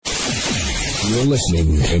You're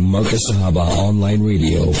listening to Marcus Sahaba Online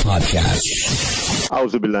Radio Podcast.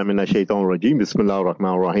 Auzubillah minash shaitan rajim. Bismillah ar-Rahman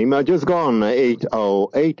ar-Rahim. Just gone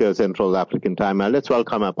 8:08 Central African time. Let's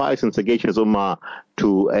welcome our pious and sagacious Ummah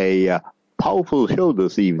to a powerful show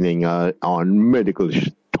this evening on medical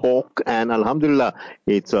talk. And Alhamdulillah,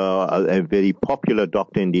 it's a very popular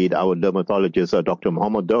doctor indeed. Our dermatologist, Dr.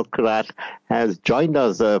 Mohammed Dokrat, has joined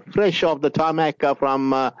us fresh off the tarmac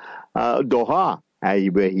from Doha,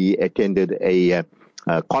 where he attended a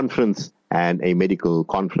conference and a medical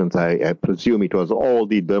conference. I presume it was all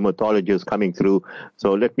the dermatologists coming through.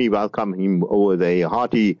 So let me welcome him over a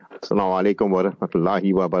hearty Assalamu alaikum wa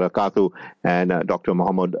rahmatullahi wa barakatuh. And Dr.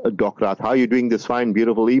 Mohammed Dokrat, how are you doing this fine,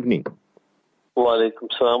 beautiful evening? Wa alaikum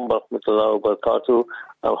salam wa rahmatullahi wa barakatuh.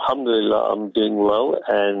 Alhamdulillah, I'm doing well,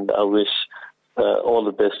 and I wish all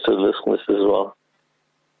the best to the listeners as well.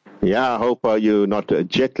 Yeah, I hope you're not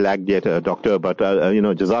jet lagged yet, doctor. But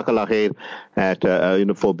Jazakallah khair at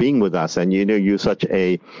for being with us. And you're such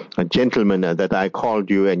a gentleman that I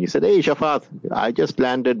called you and you said, "Hey, Shafat, I just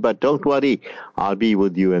landed, but don't worry, I'll be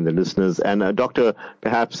with you and the listeners." And doctor,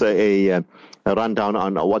 perhaps a rundown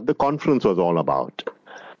on what the conference was all about.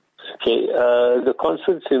 Okay, the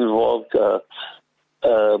conference involved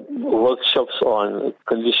workshops on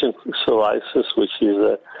condition psoriasis, which is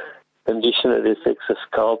a condition that affects the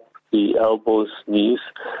scalp, the elbows, knees,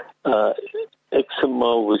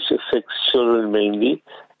 eczema, which affects children mainly,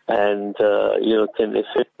 and can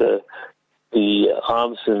affect the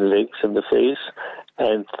arms and legs and the face,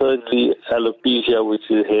 and thirdly, alopecia, which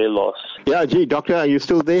is hair loss. Yeah, gee, doctor, are you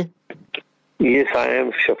still there? Yes, I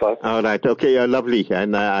am, Shafat. All right, okay, lovely.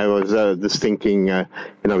 And I was just thinking,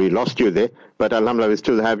 we lost you there, but alhamdulillah, we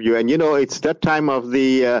still have you. And it's that time of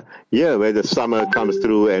the year where the summer comes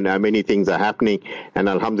through and many things are happening. And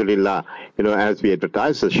alhamdulillah, as we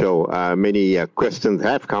advertise the show, many questions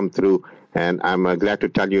have come through. And I'm glad to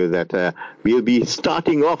tell you that we'll be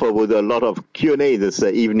starting off with a lot of Q&A this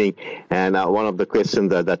evening. And one of the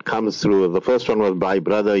questions that comes through, the first one was by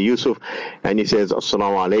Brother Yusuf. And he says,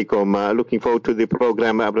 Assalamu alaikum. Looking forward to the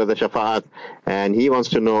program, Brother Shafa'at. And he wants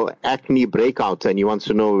to know acne breakouts. And he wants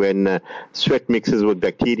to know when sweat mixes with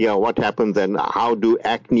bacteria, what happens and how do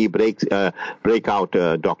acne break out,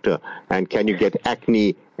 doctor? And can you get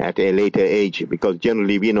acne at a later age? Because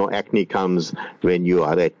generally we know acne comes when you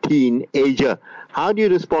are a teenager. How do you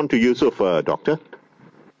respond to Yusuf, doctor?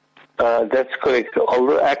 That's correct.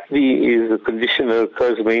 Although acne is a condition that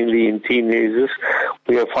occurs mainly in teenagers,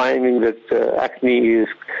 we are finding that acne is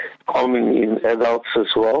common in adults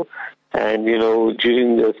as well. And,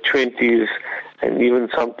 during the 20s and even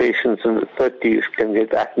some patients in the 30s can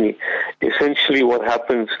get acne. Essentially what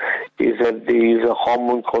happens is that there is a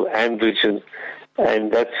hormone called androgen,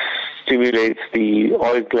 and that stimulates the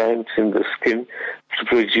oil glands in the skin to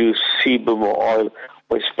produce sebum or oil,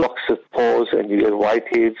 which blocks the pores, and you get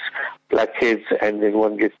whiteheads, blackheads, and then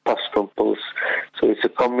one gets pus pimples. So it's a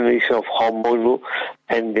combination of hormonal,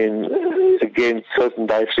 and then again certain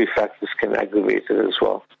dietary factors can aggravate it as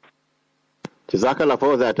well. Jazakallah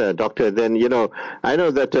for that, doctor. Then, I know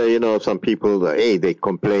that, some people, they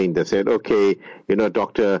complain. They said, okay,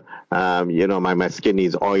 doctor, my skin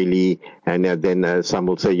is oily. And then some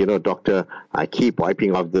will say, doctor, I keep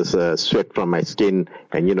wiping off this sweat from my skin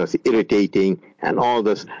and, it's irritating and all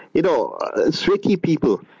this. Sweaty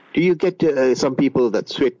people, do you get some people that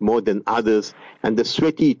sweat more than others? And the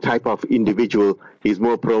sweaty type of individual is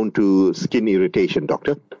more prone to skin irritation,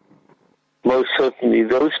 doctor? Most certainly.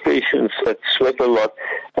 Those patients that sweat a lot,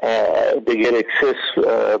 they get excess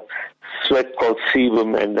sweat called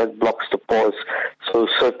sebum, and that blocks the pores. So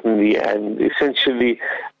certainly, and essentially,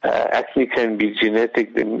 acne can be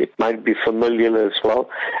genetic, then it might be familial as well.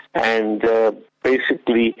 And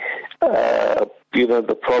basically,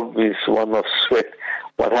 the problem is one of sweat.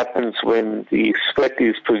 What happens when the sweat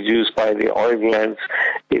is produced by the oil glands,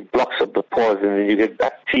 it blocks up the pores, and then you get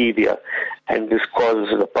bacteria, and this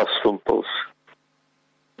causes the pus pimples.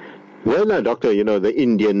 Well, doctor, the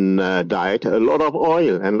Indian diet, a lot of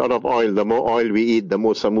oil, and a lot of oil. The more oil we eat, the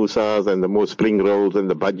more samosas and the more spring rolls and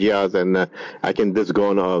the bhajiyas, and I can just go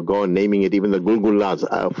on naming it. Even the gulgulas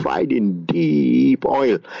are fried in deep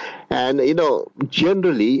oil, and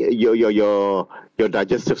generally your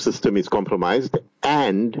digestive system is compromised.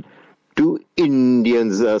 And do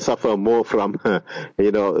Indians suffer more from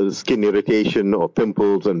skin irritation or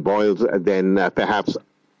pimples and boils than perhaps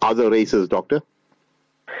other races, doctor?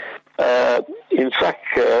 In fact,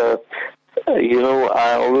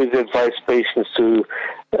 I always advise patients to,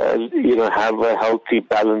 have a healthy,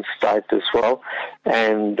 balanced diet as well.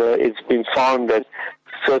 And it's been found that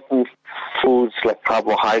certain foods like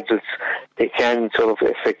carbohydrates, they can sort of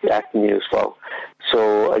affect acne as well.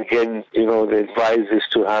 So again, the advice is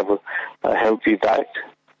to have a healthy diet.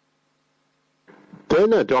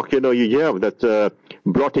 Then, Doc, you hear that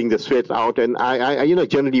blotting the sweat out, and I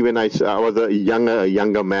generally when I was a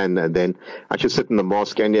younger man, then I should sit in the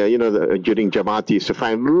mosque, and during Jamaat, I used to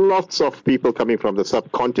find lots of people coming from the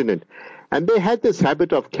subcontinent, and they had this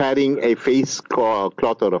habit of carrying a face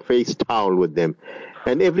cloth or a face towel with them,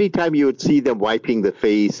 and every time you would see them wiping the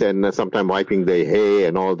face and sometimes wiping their hair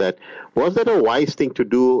and all that. Was that a wise thing to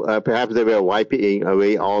do? Perhaps they were wiping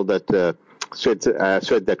away all that sweat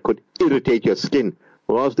that could irritate your skin.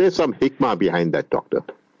 Was there some hikmah behind that, Doctor?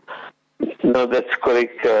 No, that's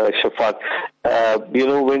correct, Shafat.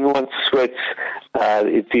 When one sweats,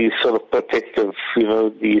 it is sort of protective.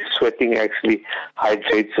 The sweating actually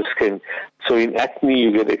hydrates the skin. So in acne,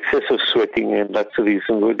 you get excessive sweating, and that's the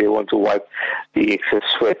reason why they want to wipe the excess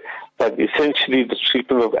sweat. But essentially, the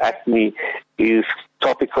treatment of acne is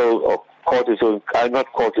topical or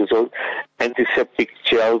antiseptic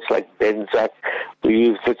gels like Benzac. We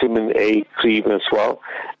use vitamin A cream as well.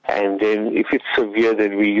 And then if it's severe,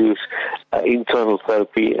 then we use internal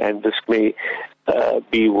therapy, and this may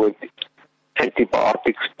be with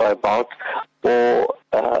antibiotics by mouth or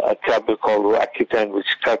a tablet called Roaccutane,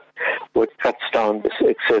 which cuts down this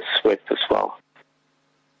excess sweat as well.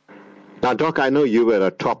 Now, Doc, I know you were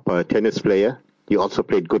a top tennis player. You also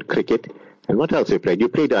played good cricket. And what else you played? You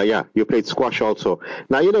played squash also.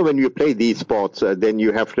 Now, when you play these sports, then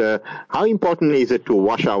you have to, how important is it to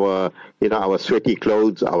wash our sweaty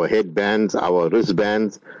clothes, our headbands, our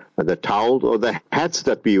wristbands, the towels, or the hats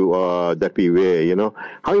that we wear,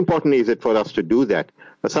 How important is it for us to do that?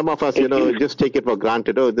 Some of us, just take it for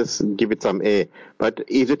granted, just give it some air. But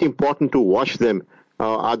is it important to wash them?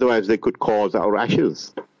 Otherwise, they could cause our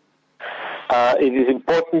rashes. It is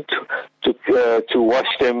important to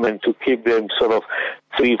wash them and to keep them sort of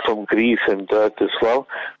free from grease and dirt as well.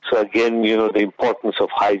 So again, the importance of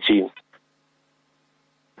hygiene.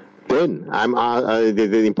 Then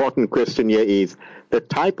the important question here is the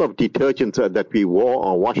type of detergents that we wore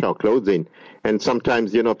or wash our clothes in. And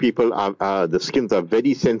sometimes, people are the skins are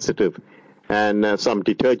very sensitive, and some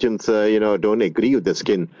detergents, don't agree with the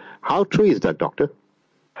skin. How true is that, Doctor?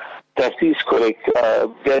 That is correct.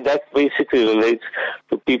 That basically relates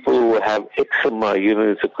to people who have eczema.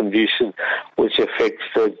 It's a condition which affects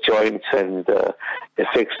the joints and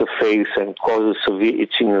affects the face and causes severe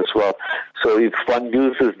itching as well. So if one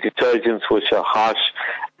uses detergents which are harsh,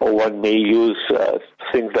 or one may use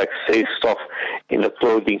things like Say Stuff in the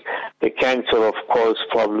clothing, they can sort of cause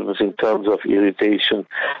problems in terms of irritation.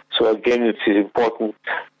 So again, it is important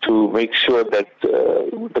to make sure that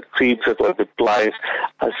the creams that one applies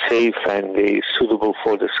are safe and suitable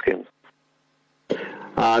for the skin.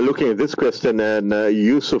 Looking at this question, and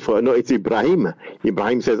Yusuf, it's Ibrahim.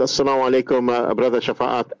 Ibrahim says, Assalamu alaikum, Brother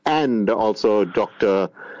Shafa'at, and also Dr.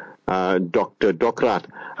 Dokrat.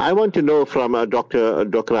 I want to know from Dr.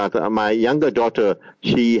 Dokrat, my younger daughter,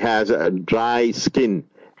 she has dry skin,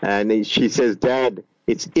 and she says, Dad,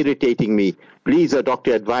 it's irritating me. Please,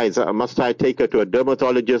 doctor, advise. Must I take her to a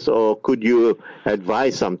dermatologist, or could you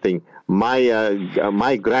advise something?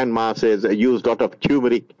 My grandma says use a lot of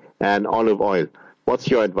turmeric and olive oil. What's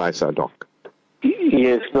your advice, Doc?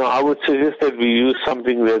 Yes, no, I would suggest that we use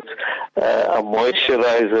something that's a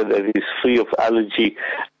moisturizer that is free of allergy,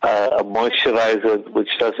 a moisturizer which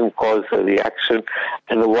doesn't cause a reaction.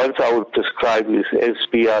 And the ones I would prescribe is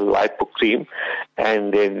SBR Lipo Cream,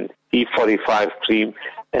 and then E45 cream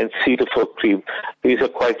and Cetaphil cream. These are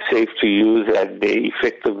quite safe to use, and they're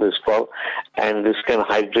effective as well. And this can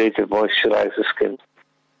hydrate and moisturize the skin.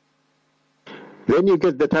 Then you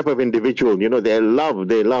get the type of individual, they love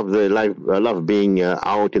being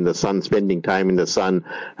out in the sun, spending time in the sun,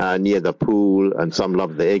 near the pool, and some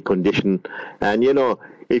love the air condition. And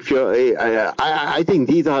if you're, I think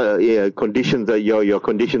these are conditions that your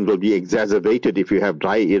conditions will be exacerbated if you have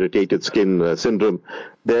dry, irritated skin syndrome.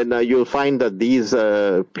 Then you'll find that these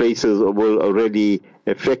places will already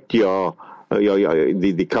affect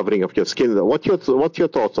the covering of your skin. What's your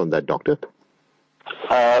thoughts on that, Doctor?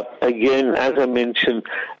 Again, as I mentioned,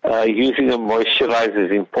 using a moisturizer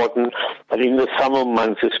is important, but in the summer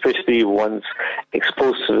months, especially if one's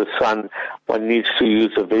exposed to the sun, one needs to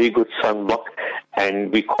use a very good sunblock,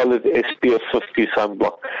 and we call it SPF 50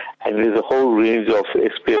 sunblock. And there's a whole range of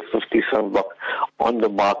SPF 50 sunblock on the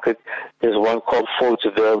market. There's one called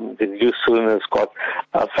Photoderm, the Eucerin has got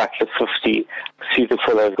a factor 50,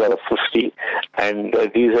 Cetaphil has got a 50, and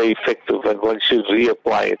these are effective, and one should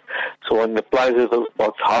reapply it. So one applies it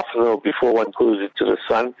about half an hour before one goes into the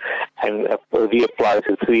sun, and reapplies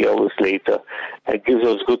it 3 hours later. It gives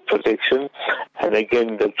us good protection. And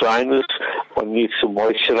again, the dryness, one needs to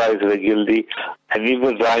moisturize regularly, and if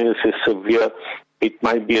the dryness is severe, it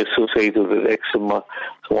might be associated with eczema.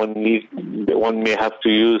 So one may have to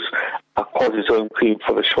use a cortisone cream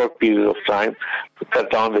for a short period of time to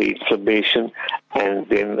cut down the inflammation, and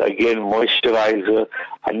then again moisturizer.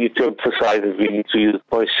 I need to emphasize that we need to use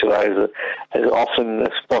moisturizer as often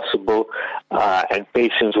as possible, and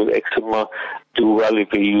patients with eczema do well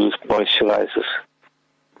if they use moisturizers.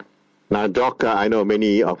 Now, Doc, I know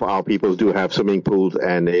many of our people do have swimming pools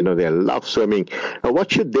and, they love swimming.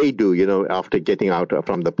 What should they do, after getting out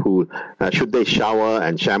from the pool? Should they shower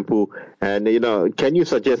and shampoo? And, can you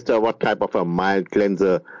suggest what type of a mild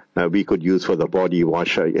cleanser we could use for the body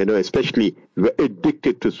wash, especially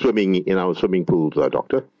addicted to swimming in our swimming pools,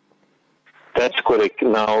 Doctor? That's correct.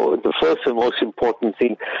 Now, the first and most important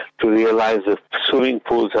thing to realize is swimming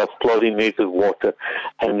pools have chlorinated water,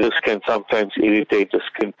 and this can sometimes irritate the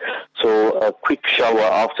skin. So a quick shower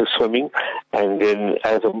after swimming, and then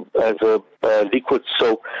as a liquid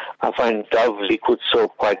soap, I find Dove liquid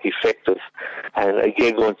soap quite effective. And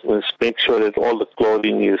again, one must make sure that all the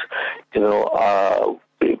chlorine is,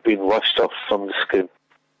 been washed off from the skin.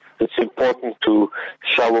 It's important to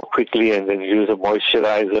shower quickly and then use a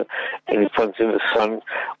moisturizer. And if one's in the sun,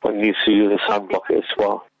 one needs to use a sunblock as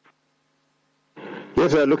well.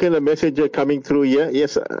 Yes, look at the message coming through here.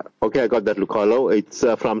 Yes, okay, I got that, Lucalo. It's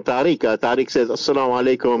from Tariq. Tariq says, Assalamu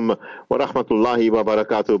alaikum wa rahmatullahi wa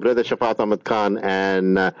barakatuh. Brother Shafat Ahmad Khan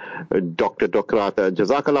and Dr. Dokrat,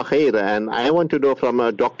 Jazakallah khair. And I want to know from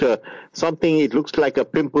a doctor, something, it looks like a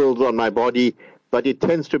pimples on my body, but it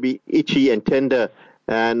tends to be itchy and tender.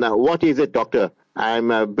 And what is it, doctor?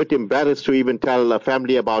 I'm a bit embarrassed to even tell a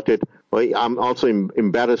family about it. I'm also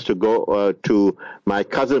embarrassed to go to my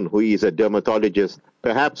cousin, who is a dermatologist.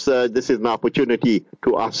 Perhaps this is an opportunity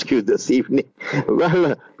to ask you this evening.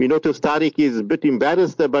 Well, we notice Tariq is a bit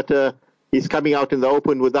embarrassed, but he's coming out in the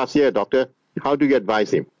open with us here, doctor. How do you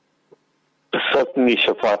advise him? Certainly,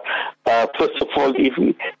 Shafat. First of all, if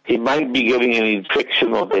he might be getting an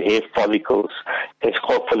infection of the hair follicles, it's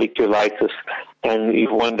called folliculitis, and if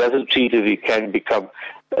one doesn't treat it, it can become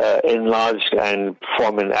enlarged and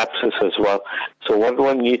form an abscess as well. So what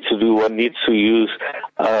one needs to do, one needs to use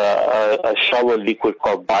a shower liquid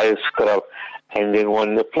called BioScrub, and then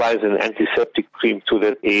one applies an antiseptic cream to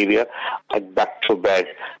that area at back to back.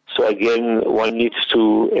 So again, one needs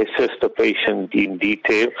to assess the patient in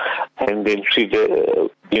detail and then treat the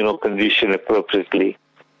condition appropriately.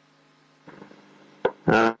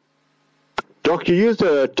 Doctor, you used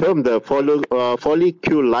the term, the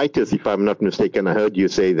folliculitis, if I'm not mistaken. I heard you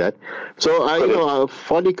say that. So,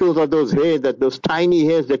 follicles are those those tiny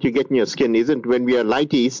hairs that you get in your skin, isn't? When we are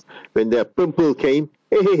lighties, when the pimple came,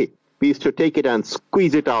 we used to take it and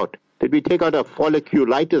squeeze it out. Did we take out a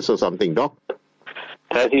folliculitis or something, Doc?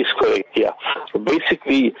 That is correct, yeah. So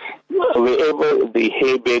basically, wherever the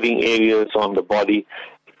hair-bearing areas on the body,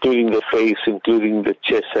 including the face, including the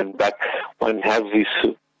chest and back, one has these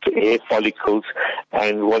hair follicles,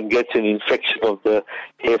 and one gets an infection of the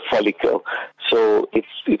hair follicle. So it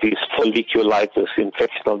is folliculitis,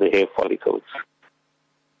 infection of the hair follicles.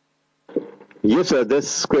 Yes, sir.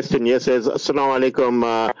 This question here says, Assalamu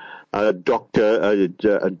alaikum, Dr.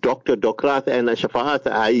 Dokrat and Shafaat.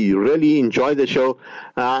 I really enjoy the show.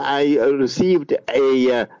 I received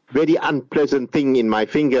a very unpleasant thing in my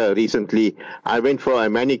finger recently. I went for a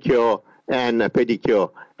manicure and a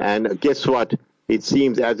pedicure, and guess what? It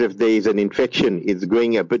seems as if there is an infection. It's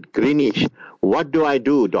going a bit greenish. What do I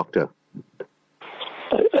do, doctor?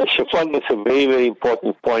 Shafan, that's a very, very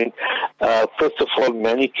important point. First of all,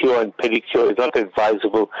 manicure and pedicure is not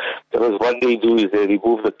advisable because what they do is they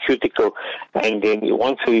remove the cuticle, and then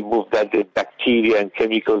once they remove that, the bacteria and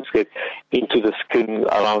chemicals get into the skin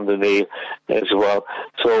around the nail as well.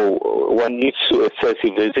 So one needs to assess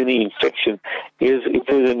if there's any infection. If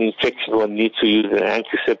there's an infection, one needs to use an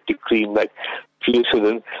antiseptic cream like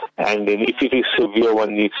Fusidin, and then if it is severe,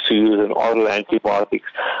 one needs to use an oral antibiotics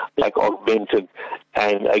like Augmentin,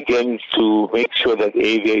 and again to make sure that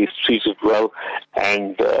area is treated well,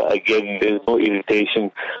 and again there's no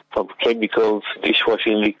irritation from chemicals,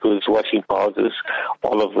 dishwashing liquids, washing powders,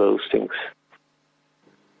 all of those things.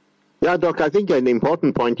 Yeah, Doc, I think an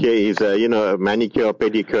important point here is, manicure,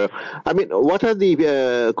 pedicure. I mean, what are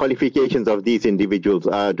the qualifications of these individuals?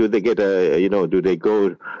 Do they get do they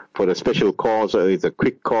go for a special course, or is it a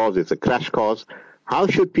quick course, it's a crash course? How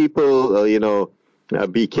should people,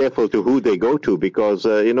 be careful to who they go to? Because,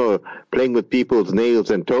 playing with people's nails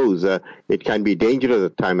and toes, it can be dangerous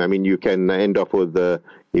at times. I mean, you can end up with,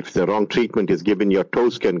 if the wrong treatment is given, your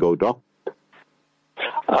toes can go, Doc.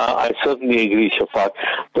 I certainly agree, Shafat.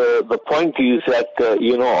 The point is that,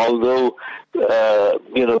 although,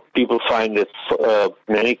 people find that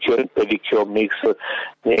manicure and pedicure makes the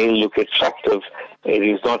nail look attractive, it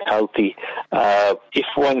is not healthy. If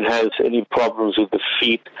one has any problems with the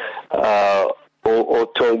feet or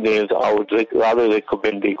toenails, I would rather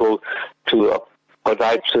recommend they go to a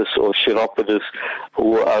podiatrists or chiropodists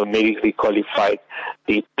who are medically qualified.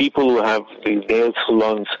 The people who have the nail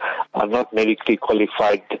salons are not medically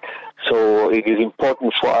qualified. So it is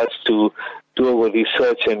important for us to do our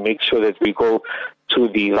research and make sure that we go to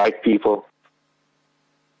the right people.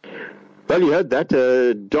 Well, you heard that.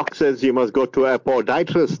 Doc says you must go to a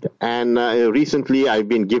podiatrist. And recently I've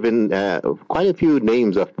been given quite a few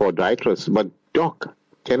names of podiatrists. But Doc,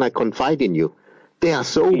 can I confide in you? They are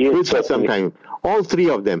so busy sometimes. All three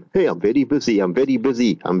of them. Hey, I'm very busy. I'm very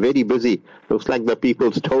busy. I'm very busy. Looks like the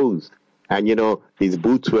people's toes. And, these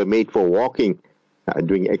boots were made for walking,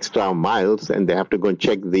 doing extra miles, and they have to go and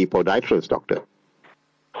check the podiatrist, doctor.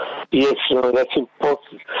 Yes, that's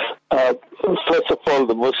important. First of all,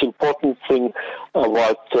 the most important thing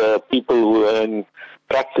about people who are in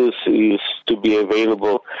practice is to be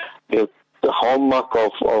available. The hallmark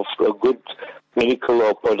of a good medical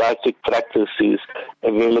or podiatric practice is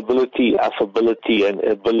availability, affability, and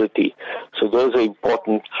ability. So those are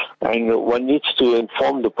important. And one needs to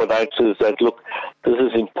inform the podiatrist that, look, this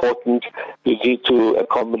is important. You need to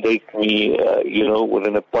accommodate me, with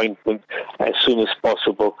an appointment as soon as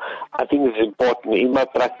possible. I think it's important. In my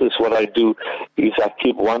practice, what I do is I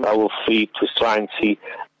keep 1 hour free to try and see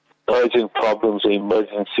urgent problems or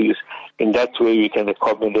emergencies. In that way, we can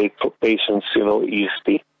accommodate for patients,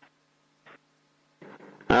 easily.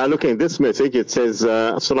 Looking at this message, it says,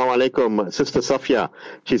 Assalamu alaikum, Sister Safia.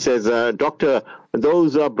 She says, Doctor,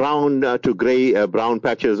 those brown to grey brown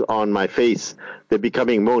patches on my face, they're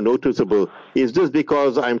becoming more noticeable. Is this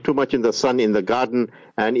because I'm too much in the sun in the garden,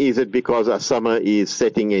 and is it because summer is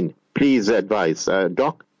setting in? Please advise.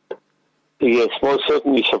 Doc? Yes, most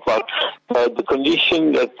certainly, Shafat. The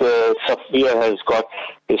condition that Safia has got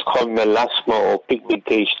is called melasma or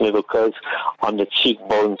pigmentation. It occurs on the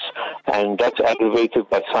cheekbones, and that's aggravated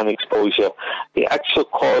by sun exposure. The actual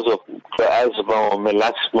cause of asthma or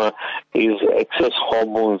melasma is excess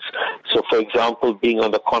hormones. So, for example, being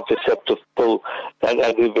on the contraceptive pill, that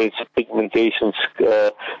aggravates pigmentation,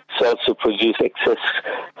 starts to produce excess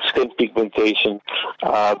skin pigmentation.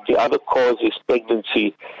 The other cause is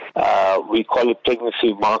pregnancy. We call it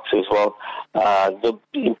pregnancy marks as well. The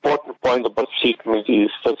important point about treatment is,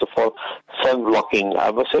 first of all, sun blocking.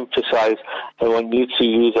 I must emphasize that one needs to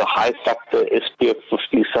use a high factor SPF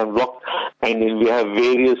 50 sunblock, and then we have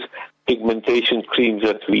various pigmentation creams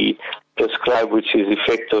that we prescribe, which is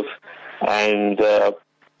effective. And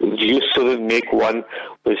you still make one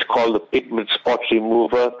which is called the pigment spot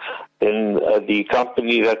remover. Then the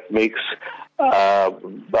company that makes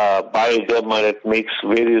Bioderma, that makes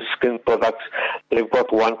various skin products, they've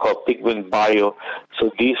got one called Pigment Bio.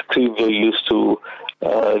 So these creams are used to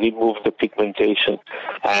remove the pigmentation.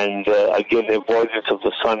 And again, avoidance of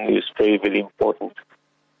the sun is very, very important.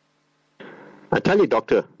 I tell you,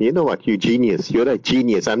 doctor, you know what? You're genius. You're a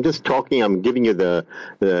genius. I'm just talking. I'm giving you the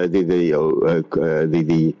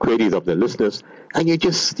queries of the listeners, and you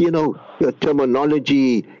just, your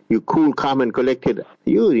terminology. You cool, calm, and collected.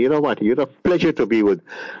 You know what? You're a pleasure to be with.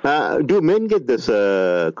 Do men get this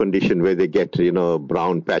condition where they get,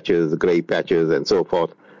 brown patches, gray patches, and so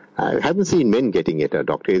forth? I haven't seen men getting it,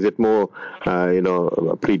 doctor. Is it more,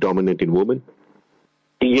 predominant in women?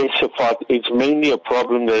 Yes, Shafat. It's mainly a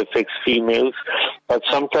problem that affects females, but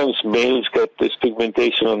sometimes males get this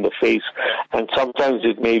pigmentation on the face, and sometimes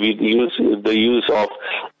it may be the use of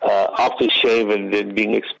aftershave and then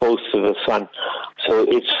being exposed to the sun. So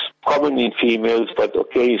it's common in females, but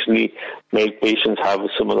occasionally male patients have a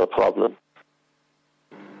similar problem.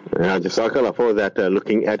 Jazakallah for that.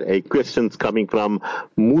 Looking at a questions coming from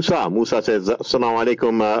Musa. Musa says, Assalamu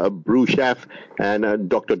alaikum, Brew Chef and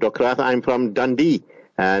Dr. Dokrath. I'm from Dundee.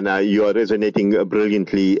 And you are resonating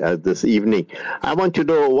brilliantly this evening. I want to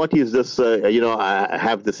know, what is this, I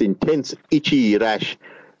have this intense itchy rash,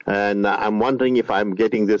 and I'm wondering if I'm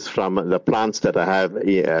getting this from the plants that I have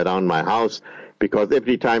around my house, because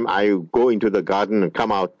every time I go into the garden and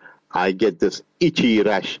come out, I get this itchy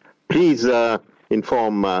rash. Please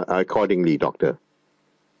inform accordingly, doctor.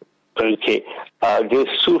 Okay.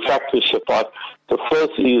 There's two factors, Shafat. The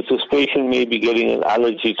first is this patient may be getting an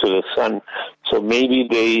allergy to the sun. So maybe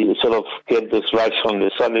they sort of get this rash on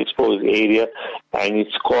the sun-exposed area, and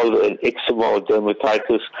it's called an eczema or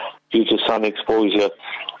dermatitis due to sun exposure.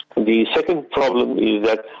 The second problem is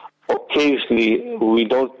that occasionally, we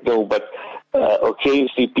don't know, but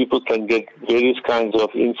occasionally people can get various kinds of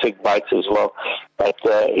insect bites as well. But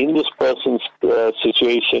in this person's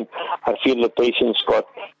situation, I feel the patient's got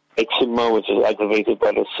eczema, which is aggravated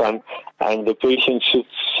by the sun, and the patient should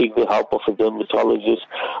seek the help of a dermatologist,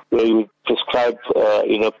 where we prescribe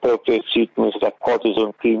appropriate treatments like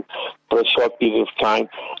cortisone cream for a short period of time.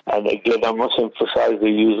 And again, I must emphasize the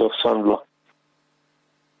use of sunblock.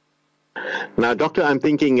 Now, doctor, I'm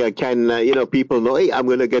thinking, can people know, hey, I'm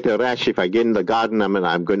going to get a rash if I get in the garden.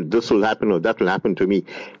 This will happen or that will happen to me.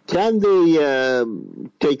 Can they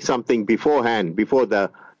take something beforehand, before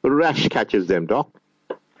the rash catches them, doc?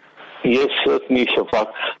 Yes, certainly,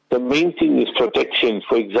 Shafaq. The main thing is protection.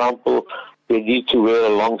 For example, they need to wear a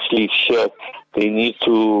long sleeve shirt. They need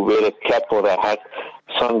to wear a cap or a hat,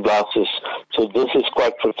 sunglasses. So this is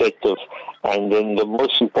quite protective. And then the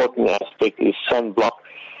most important aspect is sunblock.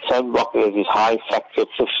 Sunblock has this high factor of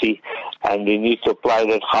 50, and they need to apply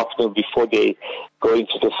that half an hour before they go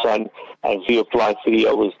into the sun and reapply 3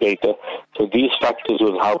 hours later. So these factors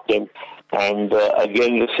will help them. And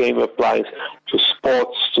again, the same applies to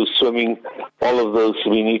sports, to swimming, all of those.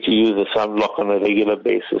 We need to use the sunblock on a regular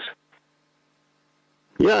basis.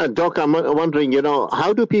 Yeah, Doc, I'm wondering,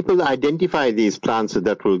 how do people identify these plants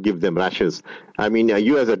that will give them rashes? I mean,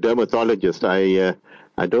 you as a dermatologist, I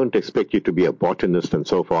don't expect you to be a botanist and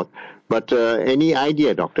so forth, but any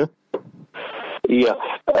idea, doctor? Yeah,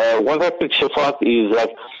 what happens, Shafaq, is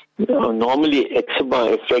that normally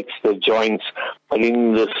eczema affects the joints, but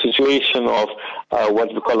in the situation of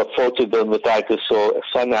what we call a photodermatitis or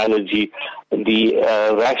sun allergy, the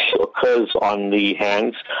rash occurs on the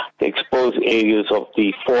hands, the exposed areas of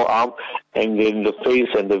the forearm, and then the face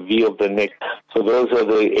and the V of the neck. So those are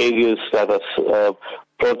the areas that are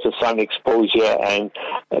prone to sun exposure, and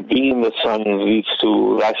being in the sun leads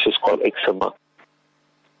to rashes called eczema.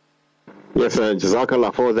 Yes,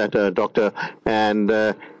 Jazakallah for that, doctor. And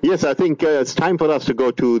yes, I think it's time for us to go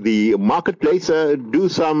to the marketplace, do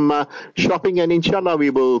some shopping, and inshallah we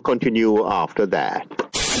will continue after that.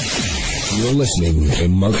 You're listening to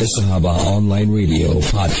Marcus Sahaba Online Radio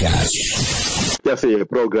Podcast. Yes, the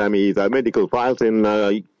program is Medical Files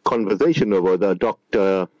in conversation over the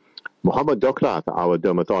Dr. Muhammad Dokrat, our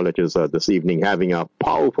dermatologist, this evening, having a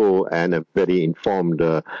powerful and a very informed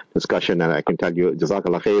discussion. And I can tell you,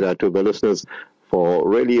 Jazakallah khair to the listeners for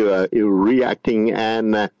really reacting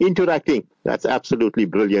and interacting. That's absolutely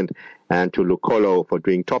brilliant. And to Lukolo for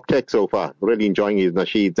doing top tech so far. Really enjoying his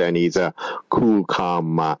nasheeds and his cool,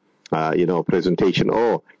 calm, presentation,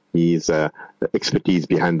 or his expertise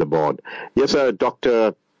behind the board. Yes,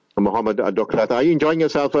 Dr. Muhammad Dokrat, are you enjoying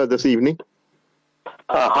yourself this evening?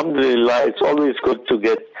 Alhamdulillah, it's always good to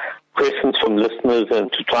get questions from listeners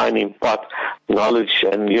and to try and impart knowledge.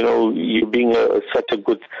 And, you being such a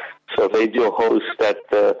good radio host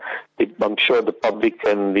that I'm sure the public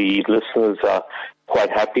and the listeners are quite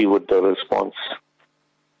happy with the response.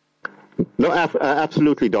 No,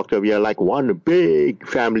 absolutely, doctor. We are like one big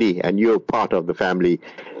family, and you're part of the family.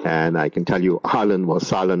 And I can tell you, Ahlan wa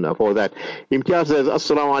sahlan for that. Imtiaz says,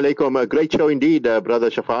 Assalamu alaikum. A great show indeed,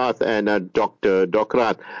 Brother Shafaat and Dr.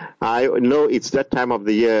 Dokrat. I know it's that time of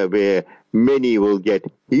the year where many will get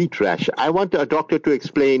heat rash. I want a doctor to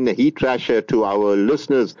explain heat rash to our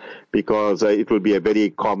listeners, because it will be a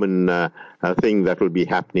very common thing that will be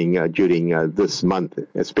happening during this month,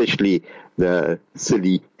 especially the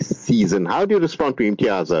silly season. How do you respond to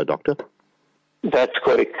Imtiaz, doctor? That's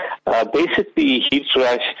correct. Basically, heat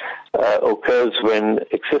rash occurs when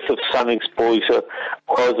excessive sun exposure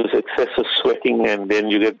causes excessive sweating, and then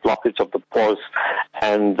you get blockage of the pores.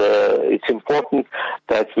 And it's important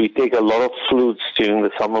that we take a lot of fluids during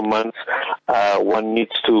the summer months. One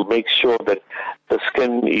needs to make sure that the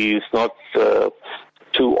skin is not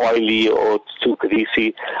too oily or too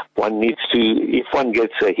greasy. One needs to, if one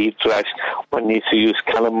gets a heat rash, one needs to use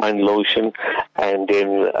calamine lotion, and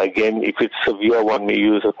then again, if it's severe, one may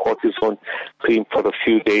use a cortisone cream for a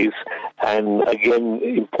few days. And again,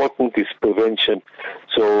 important is prevention.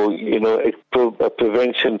 So, a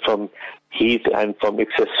prevention from heat and from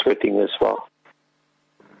excess sweating as well.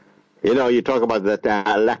 You talk about that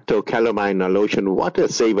lactocalamine lotion. What a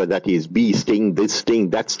saver that is. Bee sting, this sting,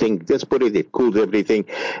 that sting. Just put it cools everything.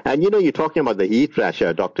 And, you're talking about the heat rash,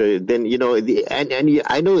 doctor. Then,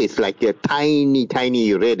 I know it's like a tiny,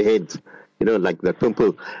 tiny red heads, like the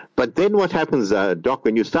pimple. But then what happens, doc,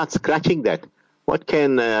 when you start scratching that? What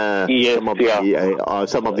can some of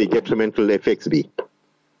the detrimental effects be?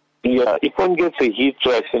 Yeah, if one gets a heat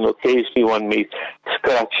rash, and occasionally one may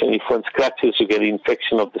scratch, and if one scratches, you get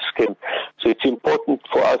infection of the skin. So it's important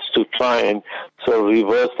for us to try and sort of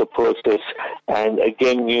reverse the process. And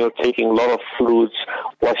again, taking a lot of fluids,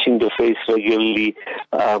 washing the face regularly,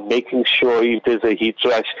 making sure if there's a heat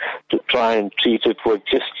rash to try and treat it with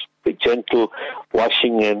just a gentle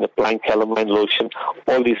washing and applying calamine lotion.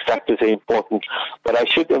 All these factors are important. But I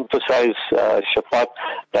should emphasize, Shafat,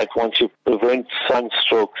 that one should prevent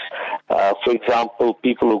sunstrokes. For example,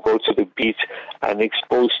 people who go to the beach and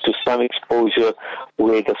exposed to sun exposure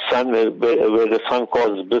where the sun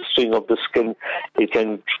causes blistering of the skin, it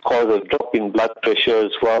can cause a drop in blood pressure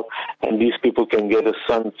as well, and these people can get a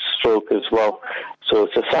sunstroke as well. So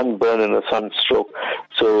it's a sunburn and a sunstroke.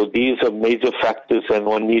 So these are major factors, and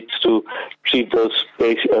one needs to treat those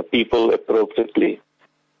people appropriately.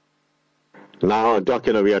 Now, Doc,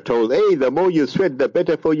 we are told, hey, the more you sweat, the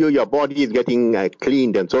better for you. Your body is getting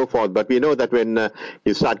cleaned and so forth. But we know that when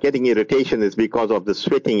you start getting irritation, it's because of the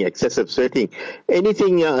sweating, excessive sweating.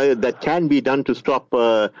 Anything that can be done to stop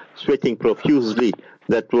sweating profusely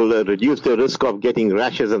that will reduce the risk of getting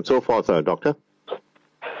rashes and so forth, Doctor?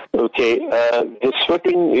 Okay, the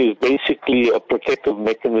sweating is basically a protective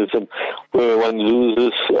mechanism where one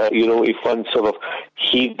loses, if one sort of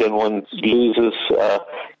heat, then one loses,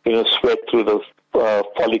 sweat through the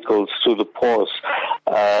follicles, through the pores.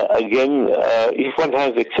 Again, if one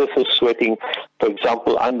has excessive sweating, for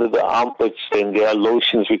example, under the armpits, then there are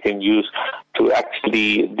lotions we can use to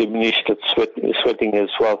actually diminish that sweating as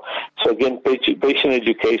well. So again, patient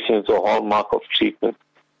education is a hallmark of treatment.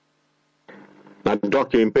 Now,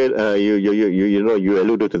 Doctor, you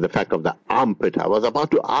alluded to the fact of the armpit. I was about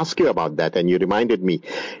to ask you about that, and you reminded me.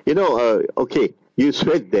 Okay, you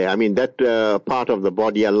sweat there. I mean, that part of the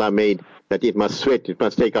body Allah made that it must sweat. It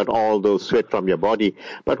must take out all those sweat from your body.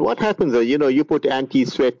 But what happens? You put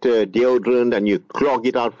anti-sweat deodorant and you clog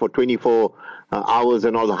it out for 24 hours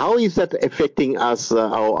and all. How is that affecting us,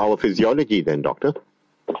 our physiology then, Doctor?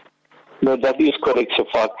 No, that is correct,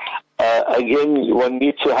 Shafat. Again, one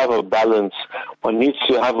needs to have a balance. One needs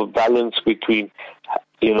to have a balance between,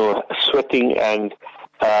 sweating and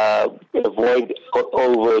avoid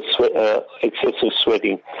excessive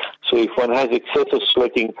sweating. So if one has excessive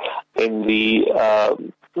sweating, then the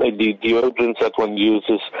deodorants that one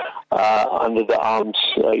uses under the arms,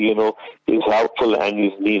 is helpful and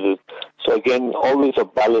is needed. So again, always a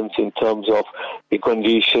balance in terms of the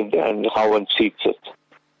condition and how one treats it.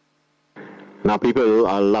 Now, people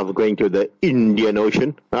love going to the Indian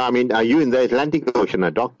Ocean. I mean, are you in the Atlantic Ocean,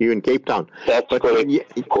 Doc? You in Cape Town? That's correct.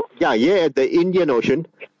 At the Indian Ocean,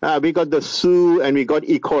 we got the Sioux and we got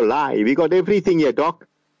E. coli. We got everything here, Doc.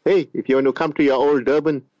 Hey, if you want to come to your old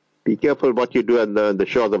Durban, be careful what you do on the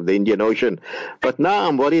shores of the Indian Ocean. But now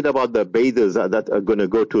I'm worried about the bathers that are going to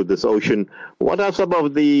go to this ocean. What are some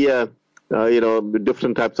of the,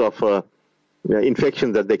 different types of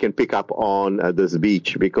infections that they can pick up on this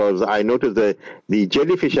beach? Because I noticed the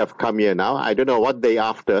jellyfish have come here now. I don't know what they're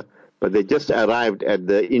after, but they just arrived at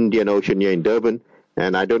the Indian Ocean here in Durban,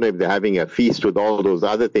 and I don't know if they're having a feast with all those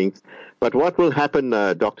other things. But what will happen,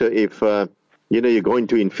 Doctor, if you go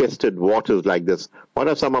into infested waters like this? What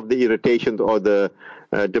are some of the irritations or the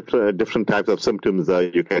different types of symptoms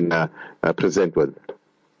you can present with?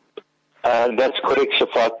 That's correct,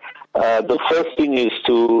 Shafat. The first thing is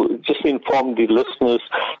to just inform the listeners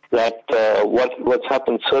that what's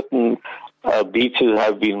happened, certain beaches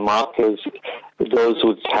have been marked as those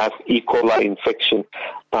which have E. coli infection.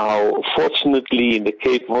 Now, fortunately, in the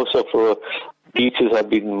Cape, most of our beaches have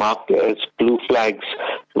been marked as blue flags,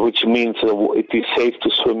 which means it is safe to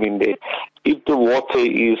swim in there. If the water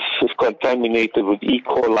is contaminated with E.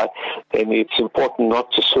 coli, then it's important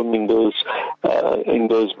not to swim in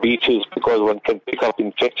those beaches because one can pick up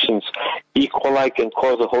infections. E. coli can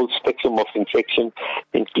cause a whole spectrum of infection,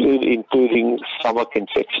 including stomach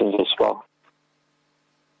infections as well.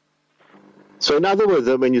 So in other words,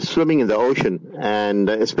 when you're swimming in the ocean, and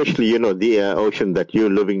especially, the ocean that you're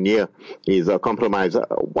living near is compromised,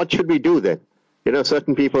 what should we do then?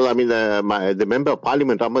 Certain people, I mean, the Member of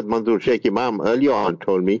Parliament, Ahmad Manzoor Sheikh Imam, earlier on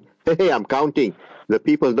told me, hey, I'm counting. The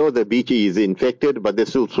people know the beach is infected, but they're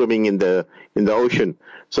still swimming in the ocean.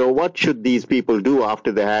 So what should these people do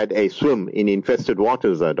after they had a swim in infested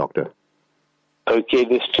waters, Doctor? Okay,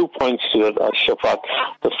 there's 2 points to it, Shafat.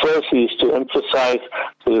 The first is to emphasize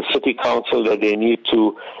to the City Council that they need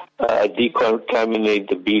to decontaminate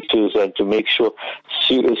the beaches and to make sure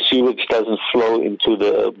sewage doesn't flow into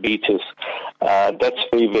the beaches. That's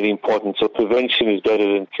very, very important. So prevention is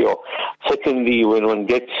better than cure. Secondly, when one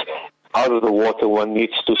gets out of the water, one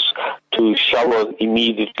needs to shower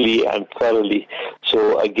immediately and thoroughly.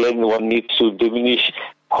 So again, one needs to diminish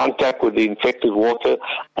contact with the infected water,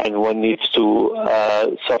 and one needs to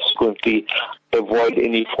subsequently avoid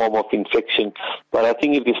any form of infection. But I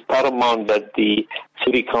think it is paramount that the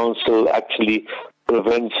City Council actually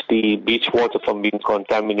prevents the beach water from being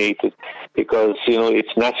contaminated, because,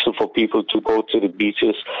 it's natural for people to go to the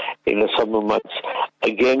beaches in the summer months.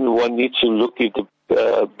 Again, one needs to look at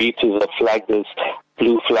the beaches are flagged as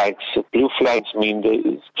blue flags. Blue flags mean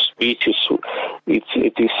the beaches, it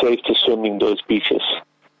is safe to swim in those beaches.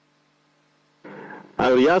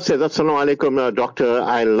 Riyaz says, Assalamu alaikum, Doctor.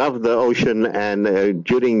 I love the ocean, and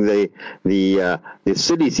during the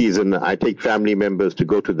silly season, I take family members to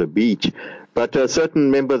go to the beach. But certain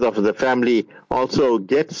members of the family also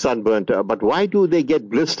get sunburnt. But why do they get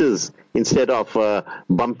blisters instead of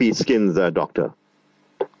bumpy skins, Doctor?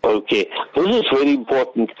 Okay, this is very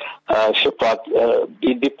important, Shafat.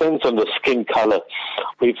 It depends on the skin color.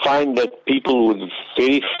 We find that people with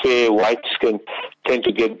very fair white skin tend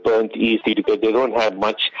to get burnt easily because they don't have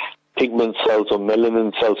much pigment cells or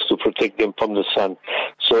melanin cells to protect them from the sun.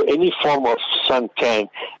 So any form of sun tan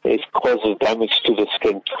causes damage to the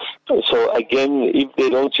skin. So again, if they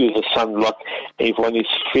don't use a sunblock, if one is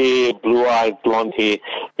fair, blue-eyed, blonde hair,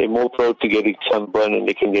 they're more prone to getting sunburn and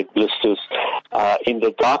they can get blisters. In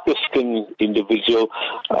the darker skin individual,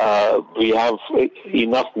 we have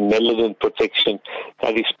enough melanin protection,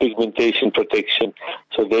 that is pigmentation protection.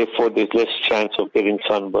 So therefore, there's less chance of getting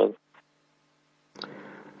sunburn.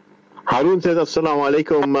 Harun says, Assalamu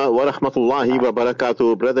alaikum wa rahmatullahi wa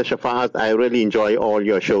barakatuh. Brother Shafa'at, I really enjoy all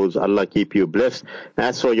your shows. Allah keep you blessed.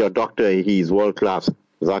 As for your doctor, he's world class.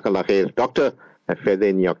 Jazakallah khair. Doctor, a feather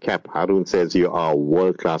in your cap. Harun says you are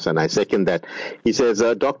world class, and I second that. He says,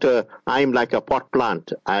 Doctor, I'm like a pot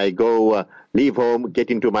plant. I go leave home, get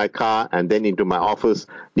into my car, and then into my office,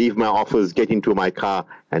 leave my office, get into my car,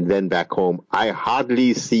 and then back home. I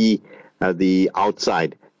hardly see the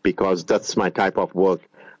outside because that's my type of work.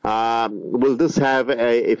 Will this have an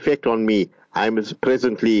effect on me? I'm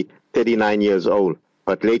presently 39 years old,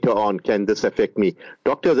 but later on, can this affect me?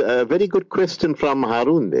 Doctor, a very good question from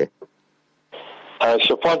Harun there.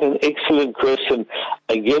 Shafat, an excellent question.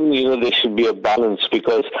 Again, there should be a balance,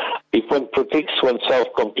 because if one protects oneself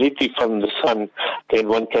completely from the sun, then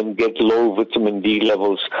one can get low vitamin D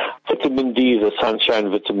levels. Vitamin D is a sunshine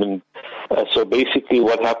vitamin. So basically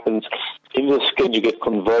what happens in the skin, you get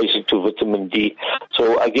conversion to vitamin D.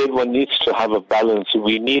 So again, one needs to have a balance.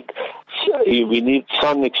 We need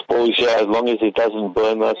sun exposure as long as it doesn't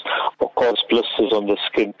burn us or cause blisters on the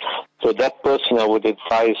skin. So that person, I would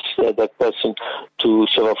advise that person to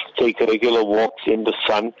sort of take regular walks in the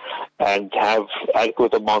sun and have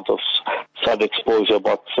adequate amount of sun exposure,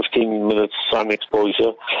 about 15 minutes sun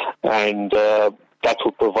exposure, and that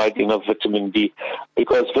will provide enough vitamin D,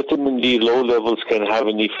 because vitamin D low levels can have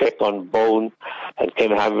an effect on bone and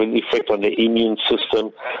can have an effect on the immune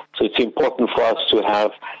system. So it's important for us to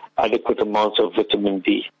have adequate amounts of vitamin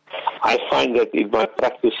D. I find that in my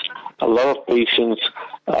practice, a lot of patients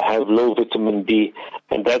have low vitamin D,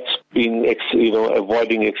 and that's been,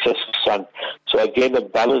 avoiding excessive sun. So again, a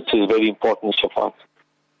balance is very important, Shafat.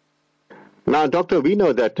 Now, Doctor, we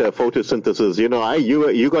know that photosynthesis,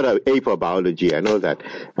 you got an A for biology, I know that.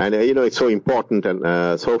 And, it's so important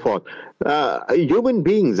and so forth. Human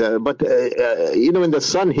beings, but when the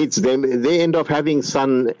sun hits them, they end up having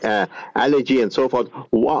sun allergy and so forth.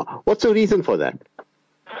 What's the reason for that?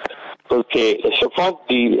 Okay, Shafat,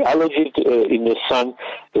 the allergy in the sun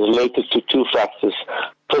is related to two factors.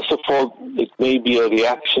 First of all, it may be a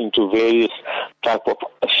reaction to various type of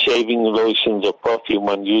shaving lotions or perfume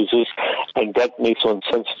one uses, and that makes one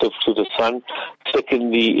sensitive to the sun.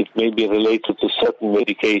 Secondly, it may be related to certain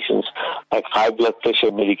medications, like high blood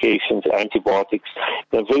pressure medications, antibiotics.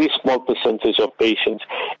 In a very small percentage of patients,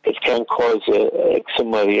 it can cause an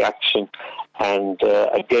ectodermal reaction. And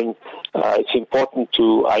again, it's important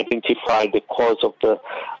to identify the cause of the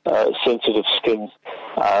sensitive skin,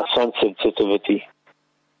 sun sensitivity.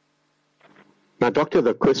 Now, Doctor,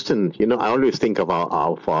 the question, I always think of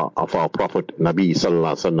our Prophet, Nabi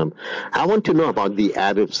Sallallahu Alaihi Wasallam. I want to know about the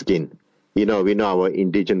Arab skin. We know our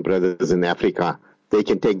indigenous brothers in Africa, they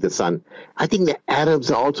can take the sun. I think the Arabs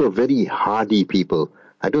are also very hardy people.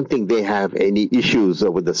 I don't think they have any issues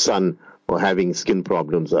with the sun or having skin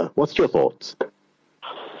problems. What's your thoughts?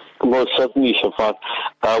 Well, certainly, Shafat.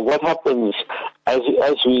 What happens, as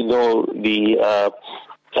we know, the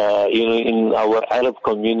in our Arab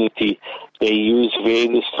community, they use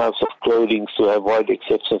various types of clothing to avoid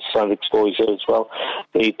excessive sun exposure as well.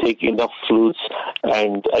 They take enough fluids,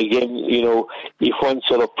 and again, if one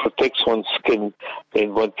sort of protects one's skin,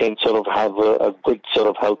 then one can sort of have a good sort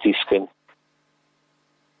of healthy skin.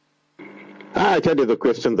 I tell you, the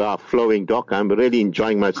questions are flowing, Doc. I'm really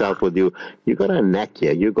enjoying myself with you. You got a knack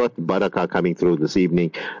here. You got Barakah coming through this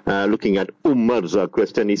evening. Looking at Umar's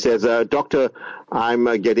question, he says, Doctor,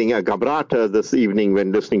 I'm getting a gabrat this evening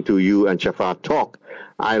when listening to you and Shafa talk.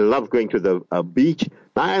 I love going to the beach.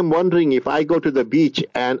 I am wondering if I go to the beach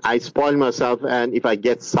and I spoil myself and if I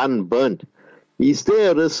get sunburned, is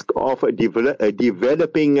there a risk of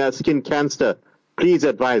developing skin cancer? Please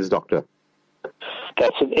advise, Doctor.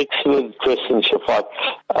 That's an excellent question, Shafat.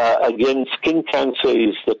 Again, skin cancer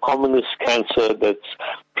is the commonest cancer that's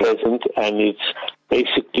present, and it's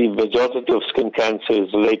basically majority of skin cancer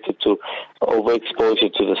is related to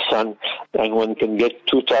overexposure to the sun, and one can get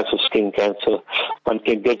two types of skin cancer. One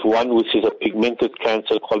can get one which is a pigmented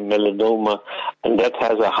cancer called melanoma, and that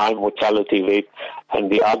has a high mortality rate. And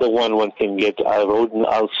the other one can get rodent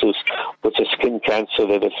ulcers, which is skin cancer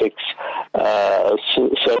that affects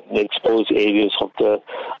certain exposed areas of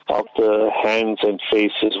the hands and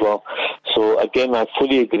face as well. So again, I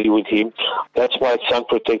fully agree with him. That's why sun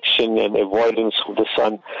protection and avoidance of the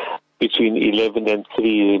sun between 11 and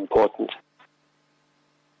 3 is important.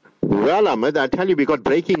 Well, Ahmed, I tell you, we got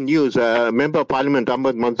breaking news. Member of Parliament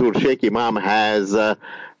Ahmed Manzoor Sheikh Imam has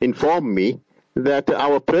informed me that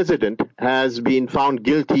our president has been found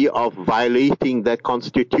guilty of violating the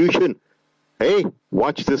constitution. Hey,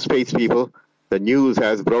 watch this space, people. The news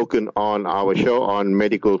has broken on our show on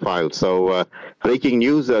Medical Files. So, breaking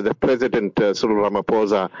news, the President, Cyril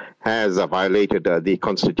Ramaphosa, has violated the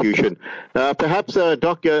Constitution. Perhaps,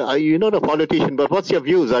 Doc, you're not a politician, but what's your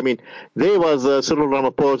views? I mean, there was Cyril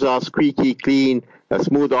Ramaphosa, squeaky clean, a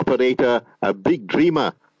smooth operator, a big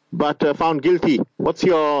dreamer, but found guilty. What's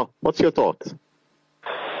your thoughts?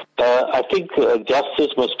 I think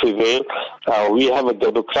justice must prevail. We have a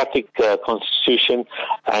democratic constitution,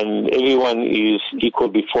 and everyone is equal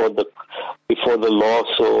before the law.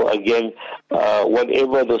 So again,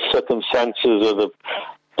 whatever the circumstances or the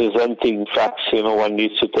presenting facts, one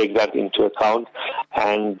needs to take that into account.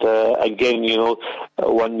 And again,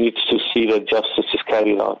 one needs to see that justice is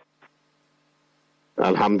carried on.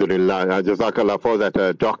 Alhamdulillah, Jazakallah for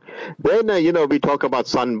that, Doc. Then, we talk about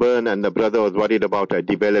sunburn, and the brother was worried about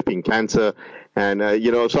developing cancer. And,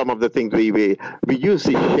 some of the things we use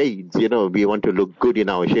the shades, we want to look good in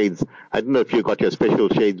our shades. I don't know if you got your special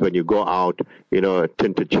shades when you go out,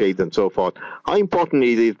 tinted shades and so forth. How important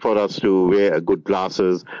is it for us to wear good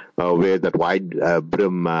glasses, wear that wide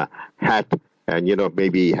brim hat, and,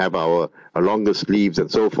 maybe have our longer sleeves and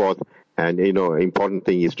so forth. And, important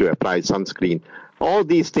thing is to apply sunscreen. All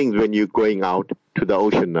these things when you're going out to the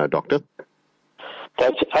ocean, Doctor.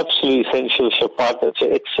 That's absolutely essential, Shapat. That's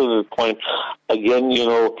an excellent point. Again,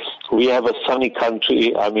 we have a sunny